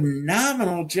did a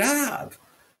phenomenal job.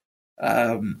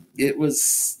 It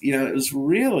was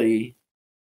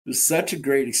such a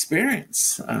great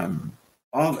experience.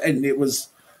 And it was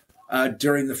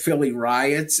during the Philly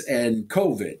riots and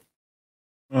COVID.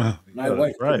 My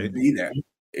wife couldn't be there.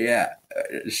 Yeah,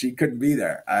 she couldn't be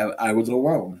there. I was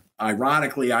alone.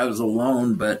 Ironically, I was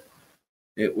alone, but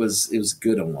it was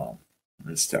good alone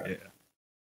this time.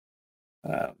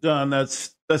 Yeah. John,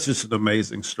 that's just an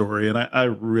amazing story, and I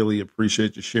really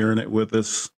appreciate you sharing it with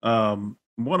us.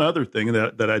 One other thing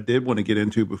that I did want to get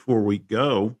into before we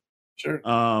go. Sure.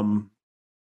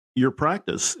 Your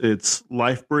practice, it's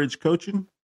Life Bridge Coaching?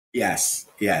 Yes.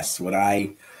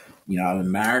 I'm a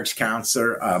marriage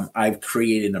counselor. I've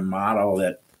created a model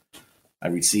that I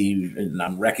received and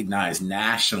I'm recognized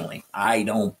nationally. I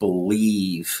don't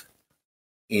believe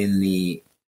in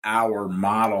our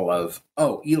model of,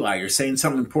 oh, Eli, you're saying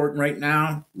something important right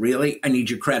now? Really? I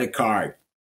need your credit card.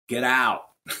 Get out.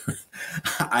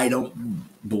 I don't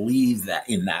believe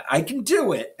in that. I can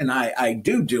do it, and I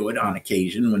do it on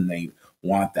occasion when they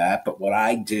want that. But what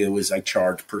I do is I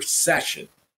charge per session,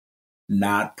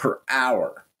 not per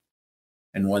hour.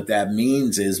 And what that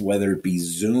means is whether it be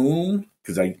Zoom,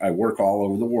 because I work all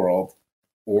over the world,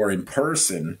 or in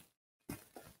person,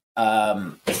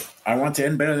 I want to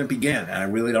end better than it began. And I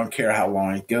really don't care how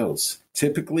long it goes.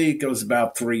 Typically, it goes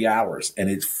about 3 hours, and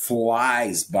it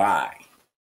flies by.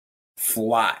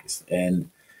 Flies. And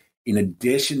in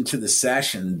addition to the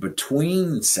session,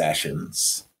 between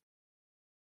sessions,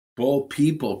 both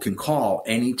people can call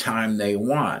anytime they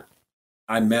want.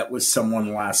 I met with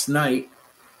someone last night.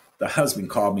 The husband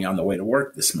called me on the way to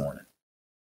work this morning.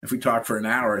 If we talk for an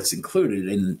hour, it's included.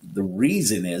 And the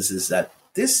reason is that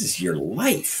this is your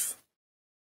life.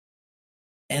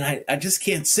 And I just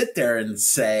can't sit there and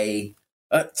say,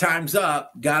 time's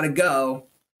up, gotta go.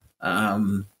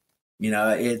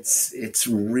 It's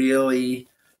really,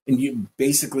 and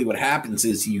basically what happens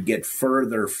is you get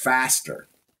further faster.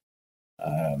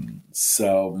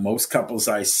 So most couples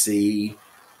I see,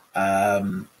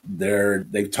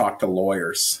 they've talked to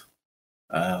lawyers.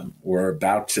 We're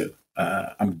about to.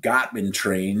 I'm Gottman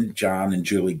trained, John and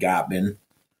Julie Gottman.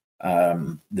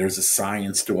 There's a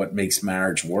science to what makes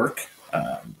marriage work.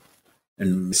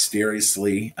 And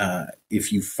mysteriously,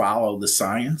 if you follow the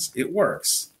science, it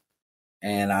works.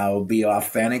 And I'll be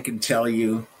authentic and tell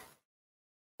you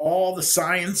all the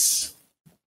science.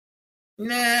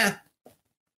 Nah,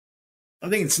 I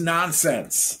think it's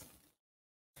nonsense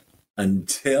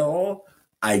until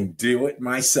I do it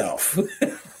myself.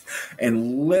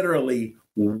 And literally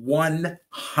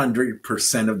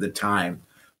 100% of the time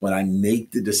when I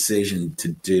make the decision to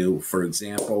do, for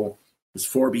example, there's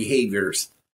 4 behaviors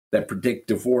that predict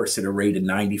divorce at a rate of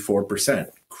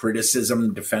 94%.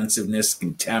 Criticism, defensiveness,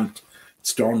 contempt,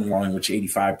 stonewalling, which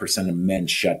 85% of men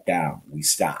shut down. We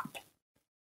stop.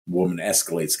 Woman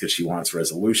escalates because she wants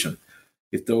resolution.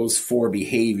 If those 4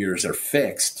 behaviors are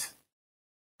fixed,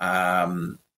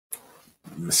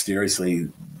 mysteriously,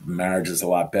 marriage is a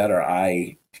lot better.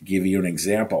 To give you an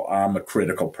example, I'm a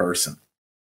critical person.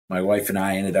 My wife and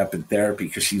I ended up in therapy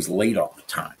because she's late all the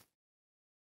time.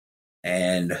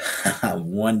 And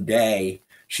one day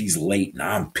she's late and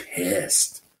I'm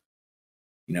pissed.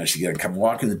 She's going to come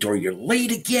walk in the door. You're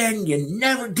late again. You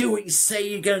never do what you say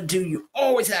you're going to do. You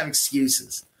always have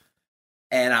excuses.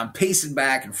 And I'm pacing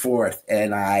back and forth.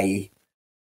 And I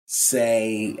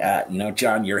say,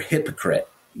 John, you're a hypocrite.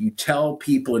 You tell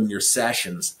people in your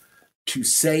sessions to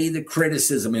say the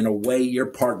criticism in a way your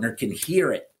partner can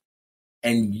hear it,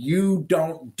 and you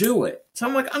don't do it. So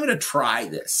I'm like, I'm going to try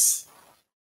this.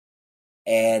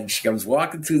 And she comes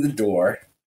walking through the door,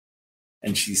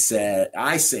 and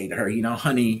I say to her,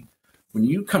 honey, when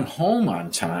you come home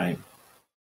on time,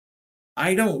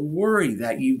 I don't worry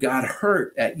that you got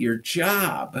hurt at your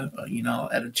job,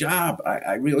 at a job.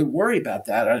 I really worry about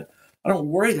that. I don't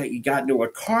worry that you got into a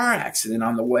car accident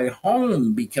on the way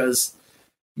home because,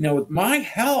 with my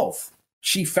health,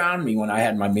 she found me when I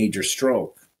had my major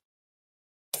stroke,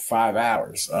 5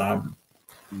 hours. I'm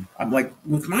like,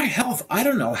 with my health, I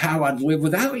don't know how I'd live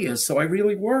without you. So I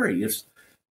really worry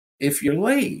if you're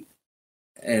late.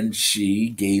 And she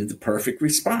gave the perfect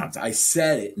response. I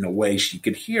said it in a way she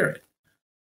could hear it.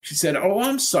 She said, "Oh,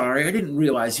 I'm sorry. I didn't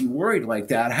realize you worried like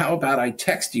that. How about I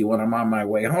text you when I'm on my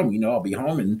way home? I'll be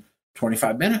home in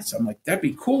 25 minutes. I'm like, that'd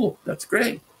be cool. That's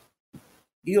great.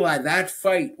 Eli, that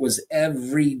fight was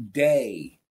every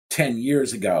day 10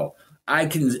 years ago. I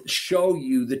can show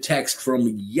you the text from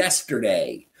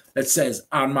yesterday that says,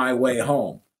 on my way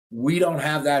home. We don't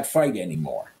have that fight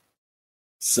anymore.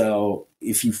 So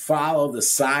if you follow the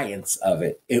science of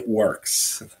it, it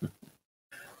works.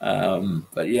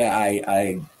 But yeah,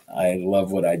 I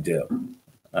love what I do.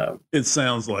 It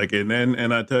sounds like it.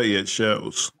 And I tell you, it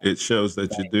shows. It shows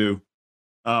that you do.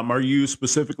 Are you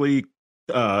specifically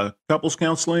couples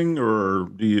counseling, or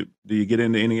do you get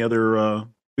into any other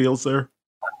fields there?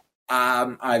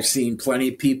 I've seen plenty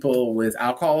of people with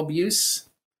alcohol abuse,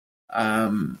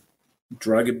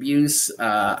 drug abuse.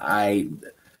 I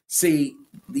see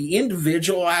the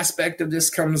individual aspect of this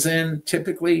comes in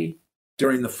typically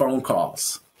during the phone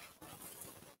calls,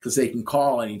 because they can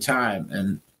call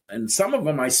anytime. And some of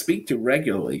them I speak to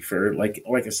regularly for, like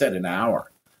I said, an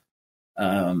hour.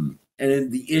 And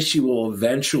then the issue will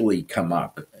eventually come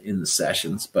up in the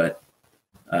sessions, but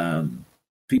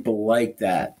people like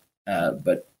that.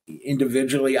 But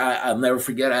individually, I'll never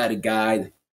forget, I had a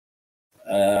guy,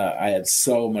 I had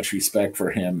so much respect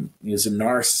for him. He was a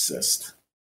narcissist.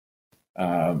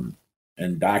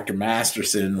 And Dr.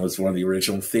 Masterson was one of the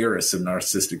original theorists of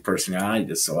narcissistic personality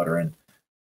disorder. And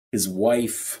his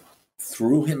wife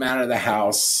threw him out of the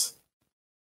house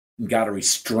and got a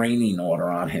restraining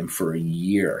order on him for a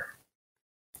year.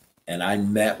 And I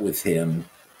met with him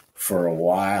for a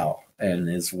while, and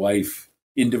his wife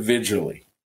individually.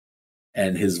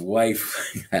 And his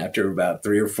wife, after about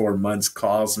 3 or 4 months,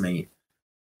 calls me,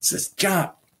 says,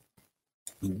 "John,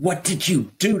 what did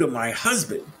you do to my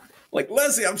husband?" Like,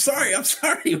 "Leslie, I'm sorry.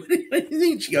 What do you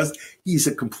mean?" She goes, "He's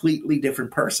a completely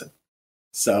different person."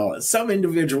 So some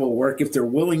individual work, if they're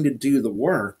willing to do the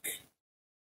work,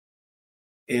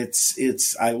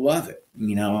 I love it,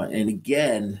 And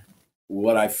again,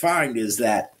 what I find is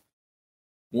that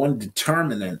one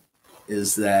determinant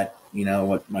is that,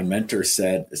 what my mentor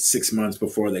said 6 months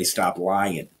before they stop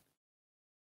lying.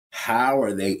 How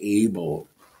are they able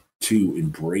to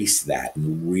embrace that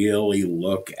and really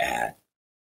look at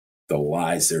the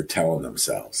lies they're telling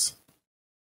themselves?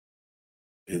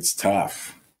 It's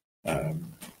tough.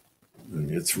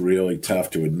 It's really tough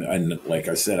to admit. And like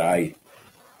I said,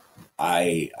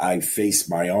 I face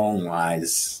my own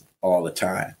lies all the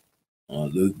time.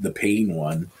 The pain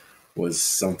one was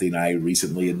something I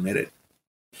recently admitted.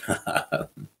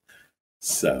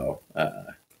 So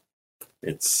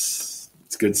it's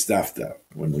good stuff, though,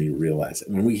 when we realize it,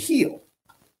 when we heal.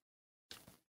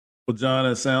 Well, John,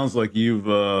 it sounds like you've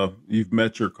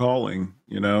met your calling.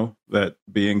 That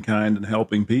being kind and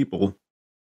helping people,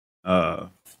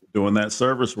 doing that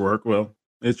service work. Well,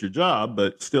 it's your job,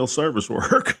 but still service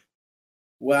work.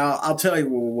 Well, I'll tell you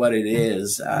what it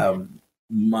is. I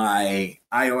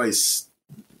always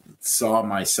saw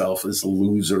myself as a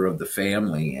loser of the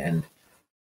family, and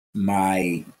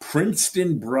my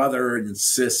Princeton brother and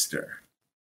sister,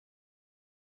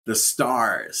 the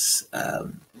Stars,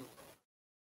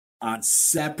 on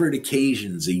separate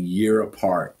occasions, a year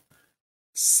apart,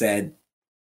 said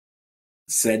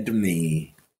to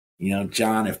me,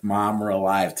 "John, if Mom were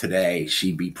alive today,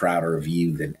 she'd be prouder of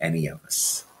you than any of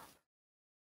us."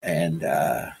 And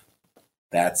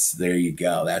there you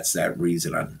go. That's that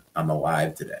reason I'm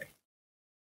alive today.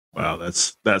 Wow,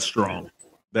 that's strong.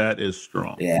 That is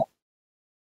strong. Yeah.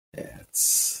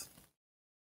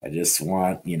 I just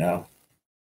want,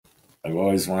 I've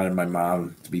always wanted my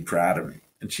mom to be proud of me,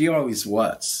 and she always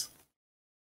was.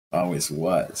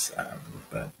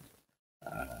 But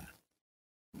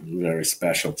very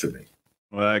special to me.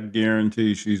 Well, I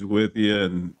guarantee she's with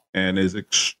you and is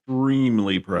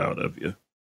extremely proud of you.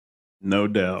 No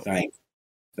doubt.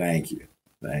 Thank you.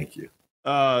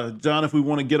 John, if we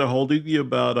want to get a hold of you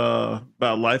about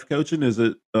life coaching, is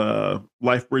it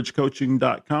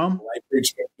lifebridgecoaching.com?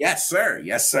 Yes, sir.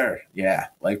 Yes, sir. Yeah,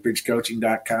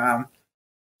 lifebridgecoaching.com.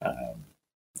 Um,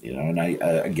 and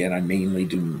I mainly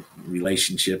do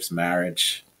relationships,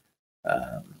 marriage,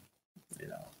 um,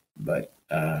 but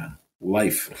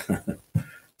life.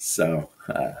 So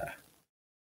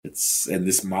and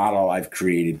this model I've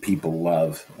created, people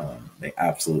love. They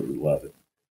absolutely love it.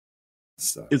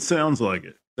 So it sounds like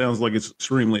it. Sounds like it's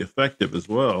extremely effective as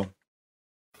well.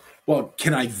 Well,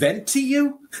 can I vent to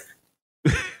you?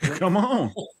 Come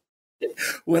on.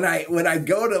 When I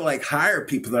go to like hire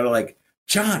people, they're like,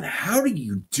 John, how do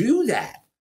you do that?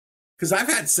 Because I've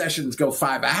had sessions go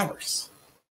 5 hours.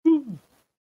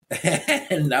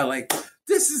 And I'm like,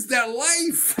 this is their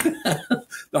life.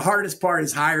 The hardest part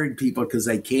is hiring people because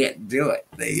they can't do it.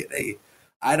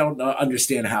 I don't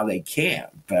understand how they can,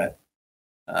 but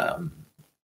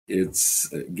it's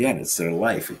their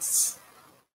life. It's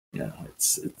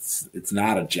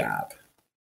not a job.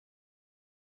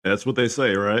 That's what they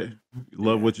say, right? You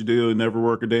love what you do and never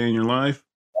work a day in your life.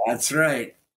 That's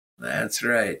right. That's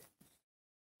right.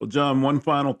 Well, John, one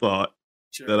final thought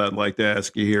that I'd like to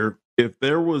ask you here. If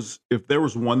there was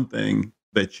one thing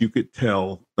that you could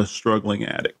tell a struggling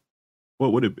addict,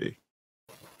 what would it be?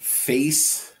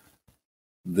 Face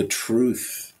the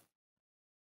truth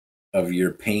of your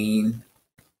pain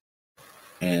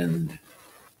and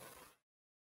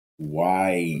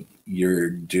why you're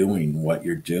doing what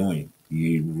you're doing.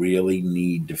 You really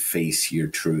need to face your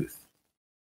truth.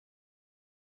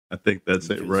 I think that's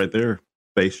it right there.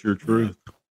 Face your truth.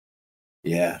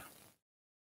 Yeah.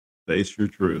 Face your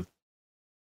truth.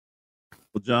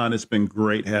 Well, John, it's been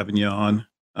great having you on.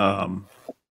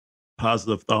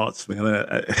 Positive thoughts,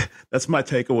 man. That's my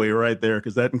takeaway right there,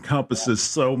 because that encompasses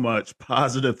so much.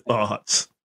 Positive thoughts.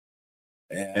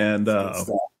 Yeah, and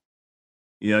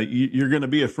you're going to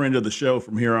be a friend of the show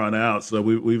from here on out. So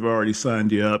we've already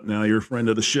signed you up. Now you're a friend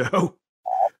of the show.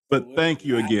 But thank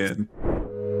you again.